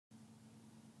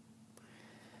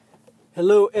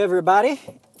Hello, everybody.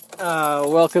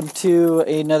 Welcome to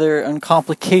another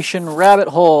uncomplication rabbit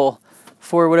hole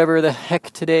for whatever the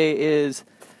heck today is.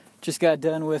 Just got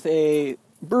done with a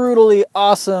brutally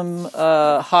awesome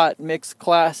hot mixed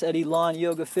class at Elon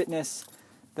Yoga Fitness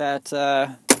that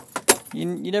you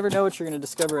never know what you're going to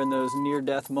discover in those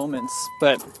near-death moments.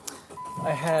 But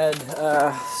I had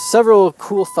several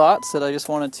cool thoughts that I just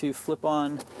wanted to flip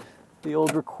on the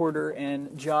old recorder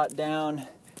and jot down.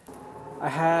 I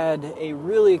had a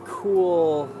really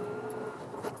cool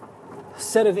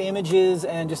set of images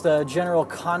and just a general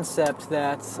concept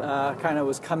that kind of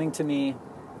was coming to me,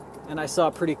 and I saw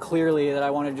pretty clearly that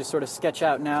I wanted to just sort of sketch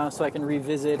out now so I can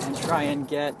revisit and try and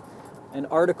get an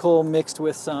article mixed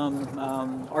with some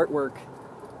artwork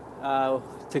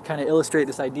to kind of illustrate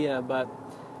this idea. But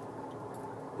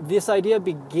this idea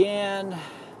began,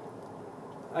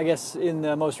 I guess, in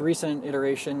the most recent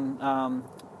iteration.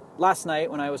 Last night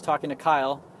when I was talking to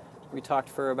Kyle, we talked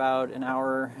for about an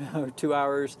hour or 2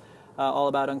 hours all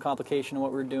about uncomplication and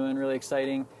what we're doing, really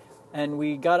exciting. And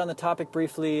we got on the topic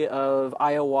briefly of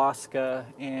ayahuasca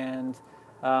and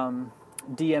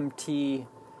DMT.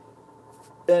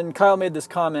 And Kyle made this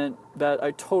comment that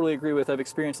I totally agree with. I've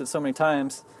experienced it so many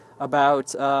times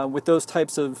about with those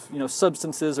types of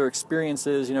substances or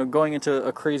experiences, going into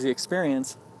a crazy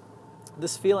experience,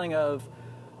 this feeling of,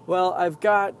 well, I've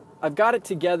got it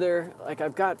together, like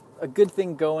I've got a good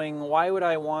thing going. Why would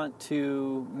I want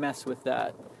to mess with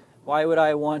that? Why would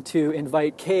I want to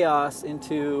invite chaos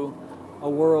into a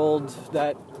world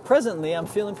that presently I'm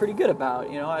feeling pretty good about?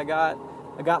 I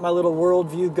got my little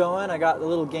worldview going. I got the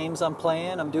little games I'm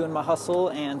playing. I'm doing my hustle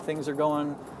and things are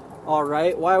going all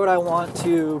right. Why would I want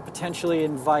to potentially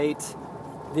invite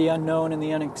the unknown and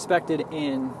the unexpected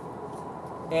in?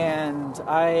 And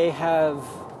I have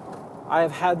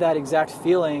had that exact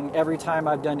feeling every time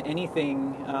I've done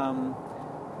anything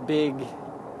big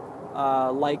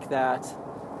like that.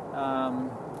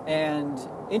 And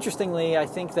interestingly, I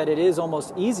think that it is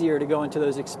almost easier to go into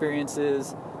those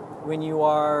experiences when you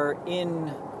are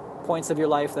in points of your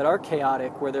life that are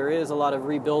chaotic, where there is a lot of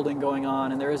rebuilding going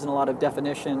on and there isn't a lot of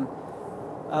definition.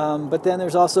 But then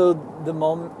there's also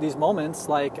these moments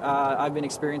like I've been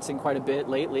experiencing quite a bit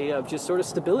lately of just sort of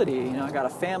stability. I got a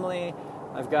family,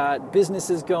 I've got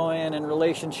businesses going and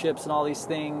relationships and all these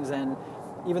things, and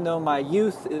even though my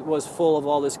youth was full of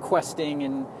all this questing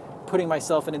and putting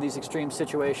myself into these extreme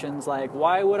situations, like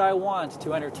why would I want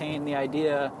to entertain the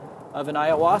idea of an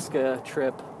ayahuasca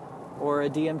trip or a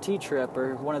DMT trip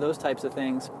or one of those types of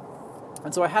things?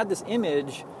 And so I had this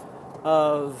image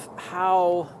of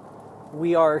how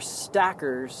we are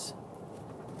stackers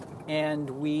and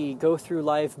we go through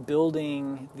life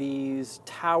building these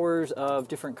towers of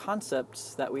different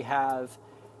concepts that we have,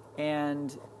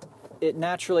 and it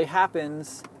naturally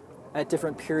happens at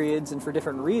different periods and for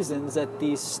different reasons that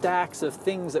these stacks of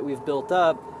things that we've built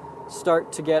up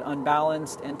start to get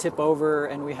unbalanced and tip over,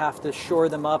 and we have to shore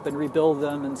them up and rebuild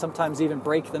them and sometimes even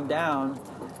break them down.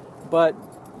 But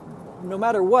no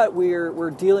matter what,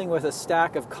 we're dealing with a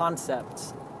stack of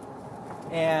concepts.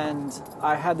 And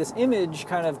I had this image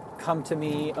kind of come to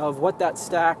me of what that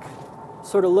stack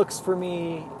sort of looks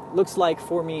like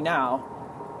for me now,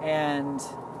 and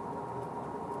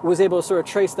was able to sort of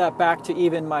trace that back to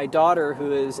even my daughter,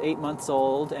 who is 8 months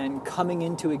old and coming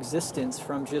into existence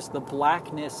from just the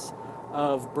blackness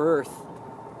of birth,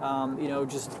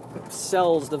 just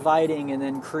cells dividing and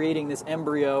then creating this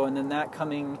embryo, and then that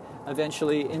coming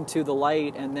eventually into the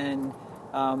light, and then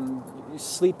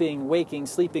sleeping, waking,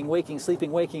 sleeping, waking,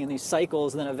 sleeping, waking in these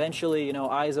cycles, and then eventually,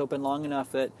 eyes open long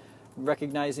enough that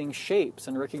recognizing shapes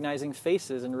and recognizing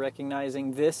faces and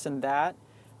recognizing this and that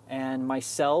and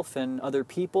myself and other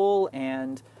people.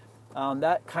 And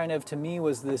that kind of, to me,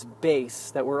 was this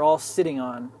base that we're all sitting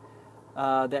on,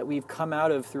 that we've come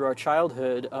out of through our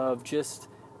childhood, of just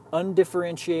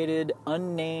undifferentiated,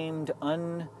 unnamed,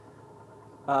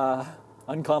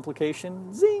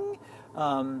 uncomplication, zing,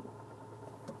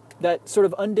 that sort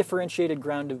of undifferentiated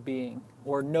ground of being,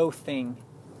 or no thing,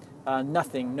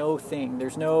 nothing, no thing.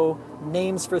 There's no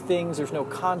names for things, there's no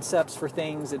concepts for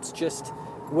things, it's just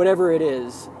whatever it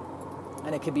is.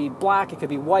 And it could be black, it could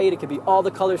be white, it could be all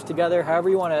the colors together, however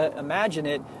you want to imagine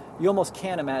it. You almost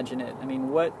can't imagine it. I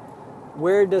mean,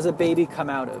 where does a baby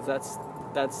come out of?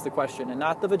 That's the question, and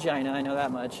not the vagina, I know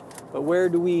that much. But where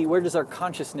does our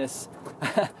consciousness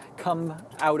come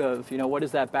out of? What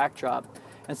is that backdrop?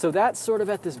 And so that's sort of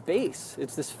at this base.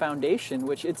 It's this foundation,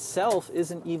 which itself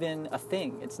isn't even a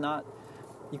thing. It's not,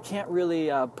 you can't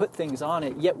really put things on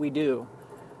it, yet we do.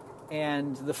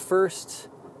 And the first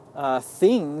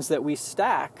things that we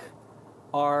stack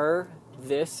are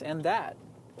this and that.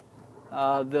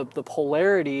 the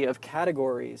polarity of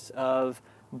categories of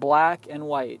black and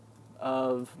white,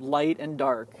 of light and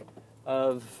dark,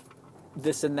 of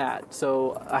this and that.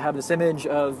 So I have this image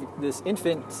of this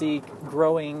infancy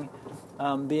growing,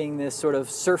 being this sort of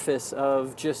surface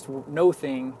of just no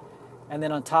thing, and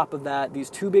then on top of that, these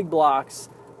two big blocks,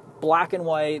 black and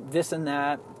white, this and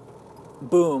that,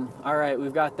 boom, all right,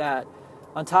 we've got that.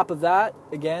 On top of that,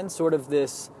 again, sort of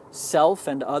this self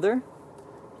and other,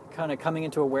 kind of coming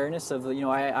into awareness of,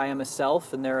 I am a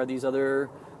self, and there are these other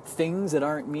things that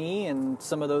aren't me, and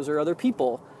some of those are other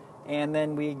people. And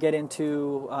then we get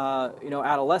into,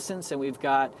 adolescence, and we've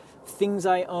got things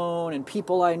I own, and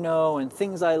people I know, and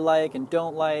things I like and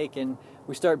don't like, and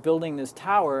we start building this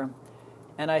tower.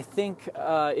 And I think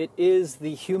it is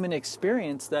the human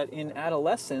experience that in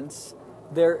adolescence,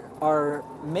 there are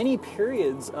many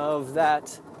periods of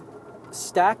that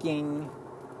stacking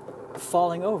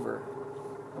falling over.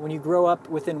 When you grow up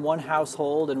within one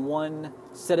household and one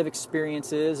set of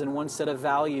experiences and one set of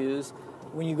values,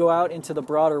 when you go out into the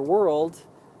broader world,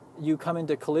 you come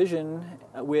into collision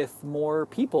with more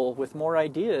people, with more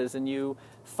ideas, and you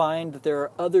find that there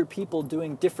are other people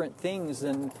doing different things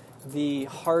than the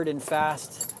hard and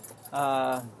fast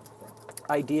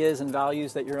ideas and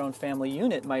values that your own family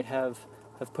unit might have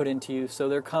put into you. So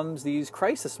there comes these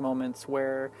crisis moments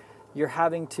where you're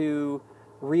having to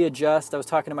readjust. I was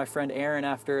talking to my friend Aaron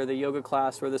after the yoga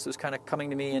class where this was kind of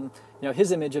coming to me, and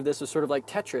his image of this was sort of like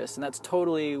Tetris, and that's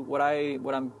totally what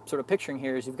I'm sort of picturing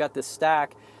here. Is you've got this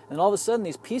stack, and all of a sudden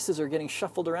these pieces are getting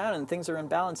shuffled around and things are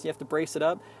unbalanced. You have to brace it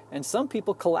up, and some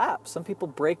people collapse, some people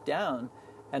break down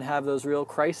and have those real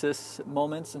crisis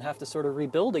moments and have to sort of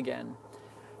rebuild again.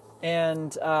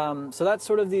 And so that's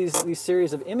sort of these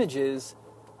series of images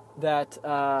that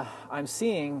I'm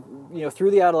seeing,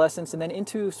 through the adolescence and then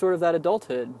into sort of that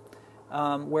adulthood,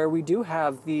 where we do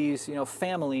have these,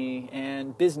 family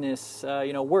and business,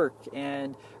 work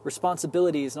and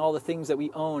responsibilities and all the things that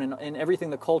we own and everything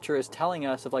the culture is telling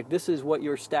us of, like, this is what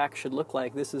your stack should look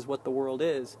like, this is what the world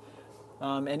is.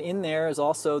 And in there is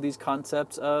also these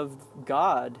concepts of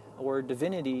God or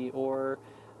divinity or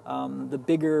the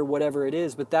bigger whatever it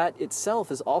is, but that itself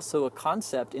is also a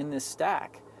concept in this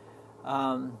stack.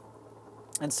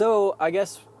 And so I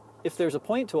guess if there's a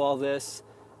point to all this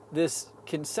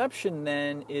conception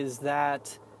then is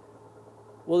that,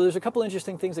 well, there's a couple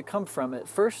interesting things that come from it.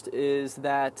 First is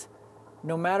that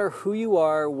no matter who you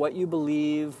are, what you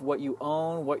believe, what you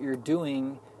own, what you're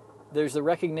doing, there's the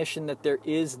recognition that there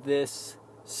is this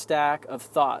stack of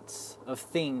thoughts, of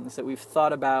things that we've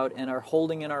thought about and are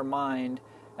holding in our mind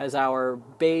as our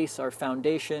base, our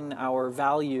foundation, our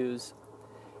values.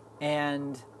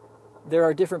 And there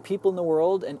are different people in the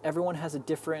world, and everyone has a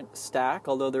different stack,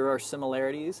 although there are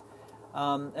similarities.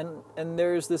 And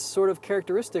there's this sort of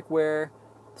characteristic where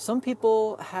some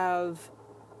people have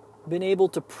been able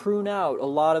to prune out a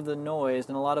lot of the noise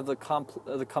and a lot of the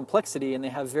complexity, and they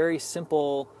have very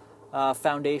simple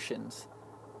foundations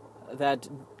that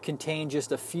contain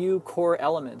just a few core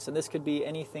elements. And this could be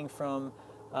anything from,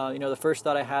 the first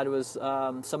thought I had was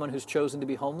someone who's chosen to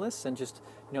be homeless and just,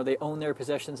 they own their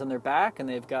possessions on their back, and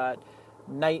they've got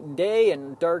night and day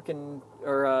and dark and,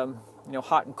 or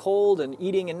hot and cold and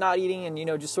eating and not eating,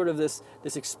 and, just sort of this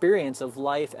experience of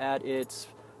life at its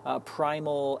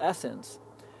primal essence.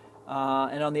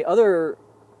 And on the other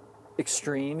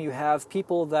extreme, you have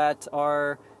people that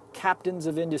are captains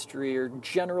of industry or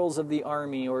generals of the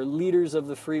army or leaders of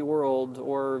the free world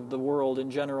or the world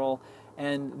in general,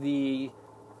 and the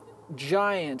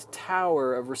giant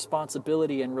tower of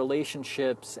responsibility and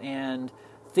relationships and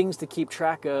things to keep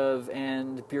track of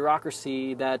and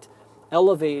bureaucracy that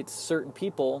elevates certain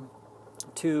people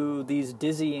to these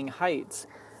dizzying heights.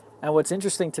 And what's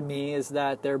interesting to me is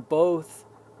that they're both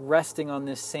resting on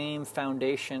this same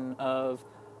foundation of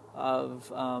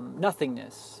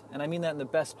nothingness. And I mean that in the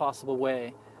best possible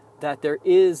way, that there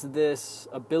is this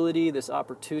ability, this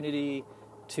opportunity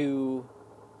to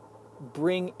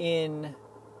bring in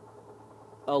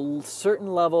a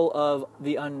certain level of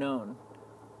the unknown.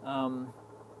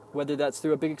 Whether that's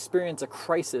through a big experience, a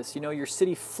crisis, your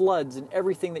city floods and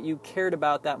everything that you cared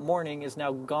about that morning is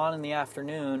now gone in the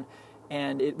afternoon,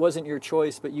 and it wasn't your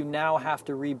choice, but you now have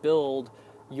to rebuild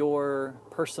your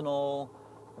personal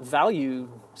value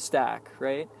stack,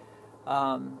 right?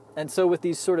 And so with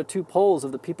these sort of two poles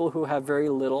of the people who have very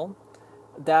little,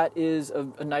 that is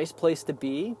a nice place to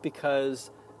be, because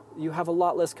you have a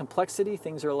lot less complexity.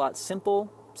 Things are a lot simpler.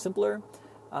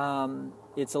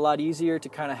 It's a lot easier to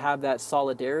kind of have that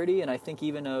solidarity. And I think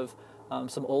even of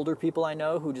some older people I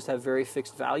know who just have very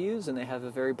fixed values, and they have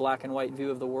a very black and white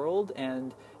view of the world,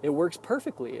 and it works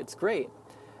perfectly. It's great.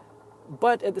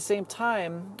 But at the same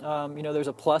time, there's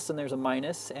a plus and there's a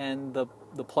minus, and the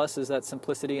plus is that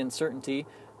simplicity and certainty.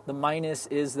 The minus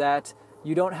is that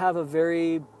you don't have a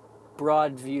very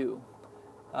broad view.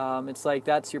 It's like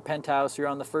that's your penthouse, you're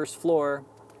on the first floor,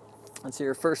 that's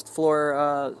your first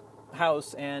floor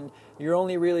house, and you're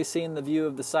only really seeing the view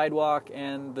of the sidewalk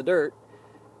and the dirt.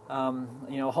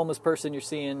 A homeless person, you're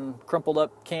seeing crumpled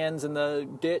up cans in the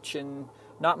ditch and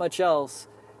not much else.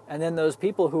 And then those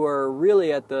people who are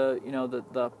really at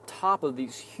the top of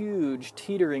these huge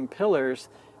teetering pillars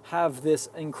have this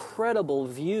incredible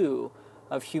view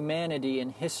of humanity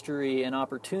and history and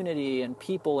opportunity and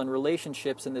people and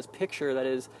relationships in this picture that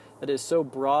is so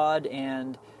broad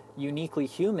and uniquely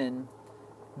human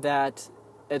that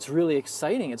it's really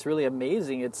exciting. It's really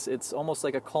amazing. It's almost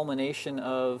like a culmination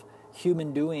of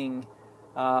human doing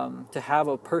to have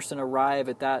a person arrive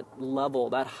at that level,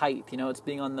 that height. It's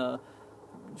being on the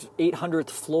 800th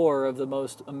floor of the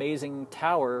most amazing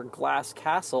tower, glass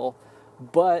castle.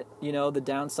 But, the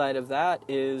downside of that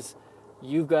is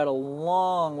you've got a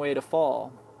long way to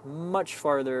fall, much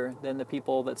farther than the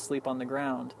people that sleep on the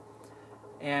ground.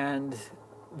 And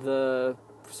the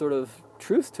sort of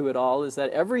truth to it all is that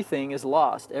everything is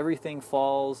lost, everything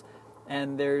falls,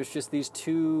 and there's just these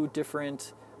two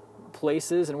different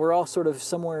places, and we're all sort of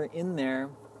somewhere in there.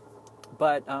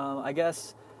 But I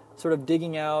guess sort of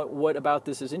digging out what about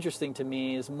this is interesting to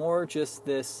me is more just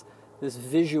this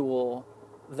visual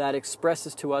that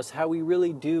expresses to us how we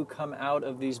really do come out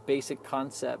of these basic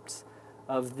concepts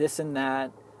of this and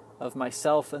that, of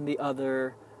myself and the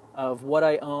other, of what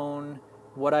I own,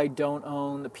 what I don't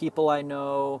own, the people I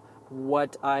know,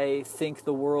 what I think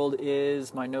the world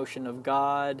is, my notion of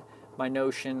God, my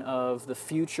notion of the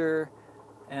future,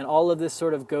 and all of this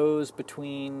sort of goes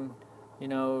between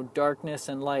darkness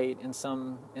and light in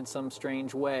some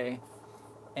strange way.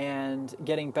 And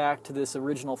getting back to this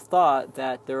original thought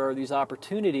that there are these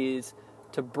opportunities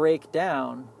to break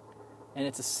down, and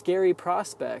it's a scary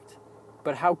prospect,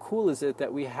 but how cool is it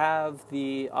that we have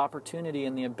the opportunity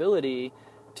and the ability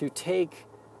to take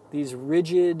these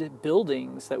rigid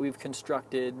buildings that we've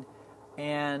constructed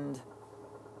and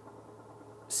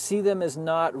see them as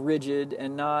not rigid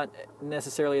and not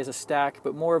necessarily as a stack,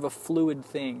 but more of a fluid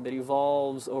thing that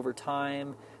evolves over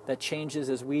time, that changes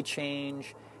as we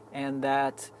change, and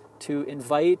that to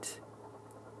invite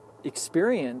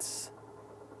experience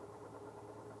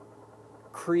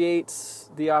creates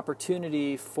the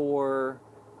opportunity for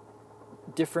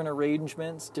different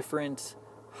arrangements, different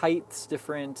heights,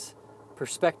 different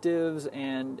perspectives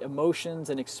and emotions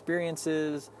and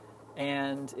experiences.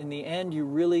 And in the end, you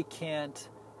really can't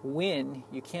win.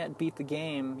 You can't beat the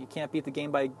game. You can't beat the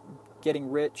game by getting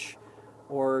rich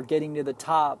or getting to the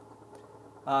top,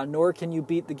 nor can you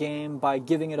beat the game by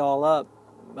giving it all up,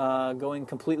 going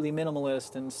completely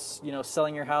minimalist and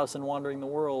selling your house and wandering the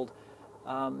world.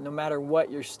 No matter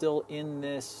what, you're still in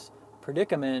this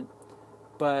predicament.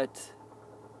 But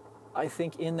I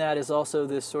think in that is also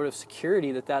this sort of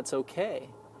security that that's okay,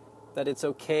 that it's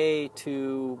okay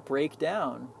to break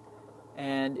down,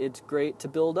 and it's great to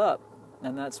build up.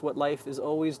 And that's what life is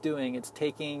always doing. It's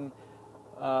taking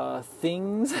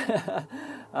things,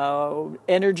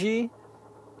 energy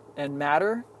and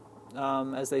matter,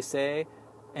 as they say,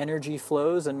 energy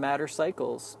flows and matter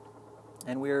cycles.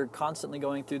 And we're constantly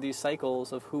going through these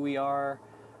cycles of who we are,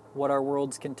 what our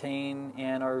worlds contain,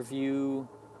 and our view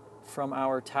from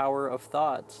our tower of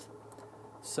thoughts.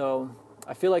 So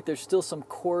I feel like there's still some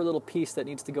core little piece that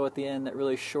needs to go at the end that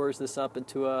really shores this up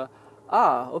into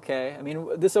okay. I mean,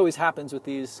 this always happens with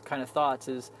these kind of thoughts.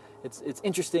 Is it's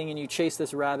interesting, and you chase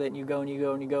this rabbit, and you go and you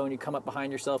go and you go, and you come up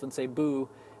behind yourself and say boo,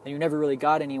 and you never really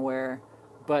got anywhere.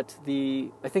 But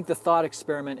I think the thought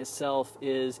experiment itself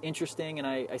is interesting, and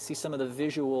I see some of the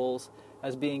visuals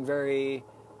as being very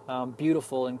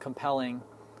beautiful and compelling.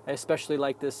 I especially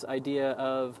like this idea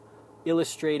of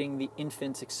illustrating the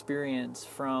infant's experience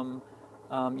from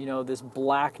this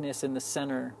blackness in the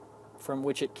center from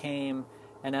which it came.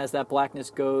 And as that blackness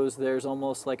goes, there's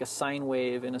almost like a sine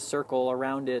wave in a circle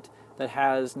around it that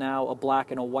has now a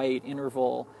black and a white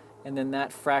interval. And then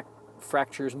that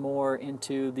fractures more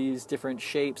into these different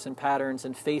shapes and patterns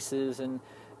and faces. And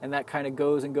that kind of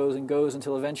goes and goes and goes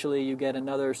until eventually you get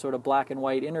another sort of black and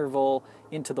white interval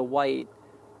into the white.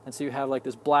 And so you have like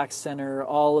this black center,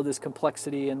 all of this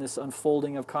complexity and this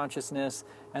unfolding of consciousness,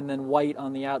 and then white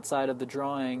on the outside of the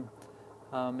drawing.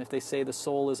 If they say the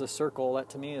soul is a circle, that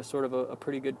to me is sort of a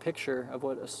pretty good picture of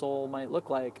what a soul might look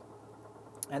like.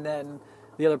 And then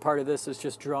the other part of this is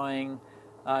just drawing,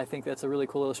 I think that's a really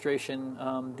cool illustration,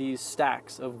 these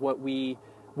stacks of what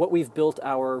we've built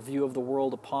our view of the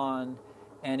world upon.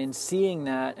 And in seeing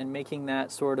that and making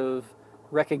that sort of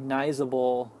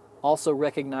recognizable, also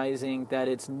recognizing that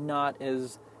it's not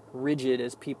as rigid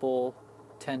as people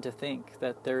tend to think,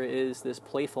 that there is this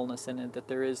playfulness in it, that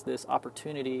there is this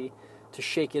opportunity to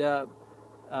shake it up,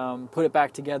 put it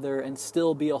back together, and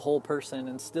still be a whole person,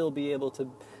 and still be able to,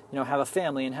 have a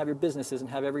family and have your businesses and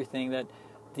have everything. That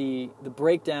the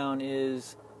breakdown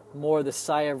is more the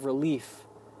sigh of relief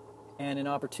and an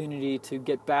opportunity to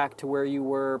get back to where you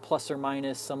were, plus or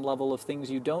minus some level of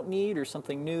things you don't need or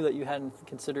something new that you hadn't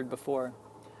considered before.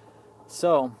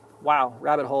 So, wow,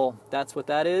 rabbit hole. That's what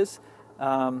that is.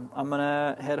 I'm going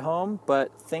to head home,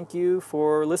 but thank you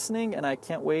for listening, and I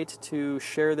can't wait to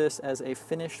share this as a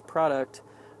finished product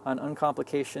on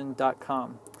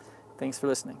uncomplication.com. Thanks for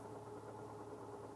listening.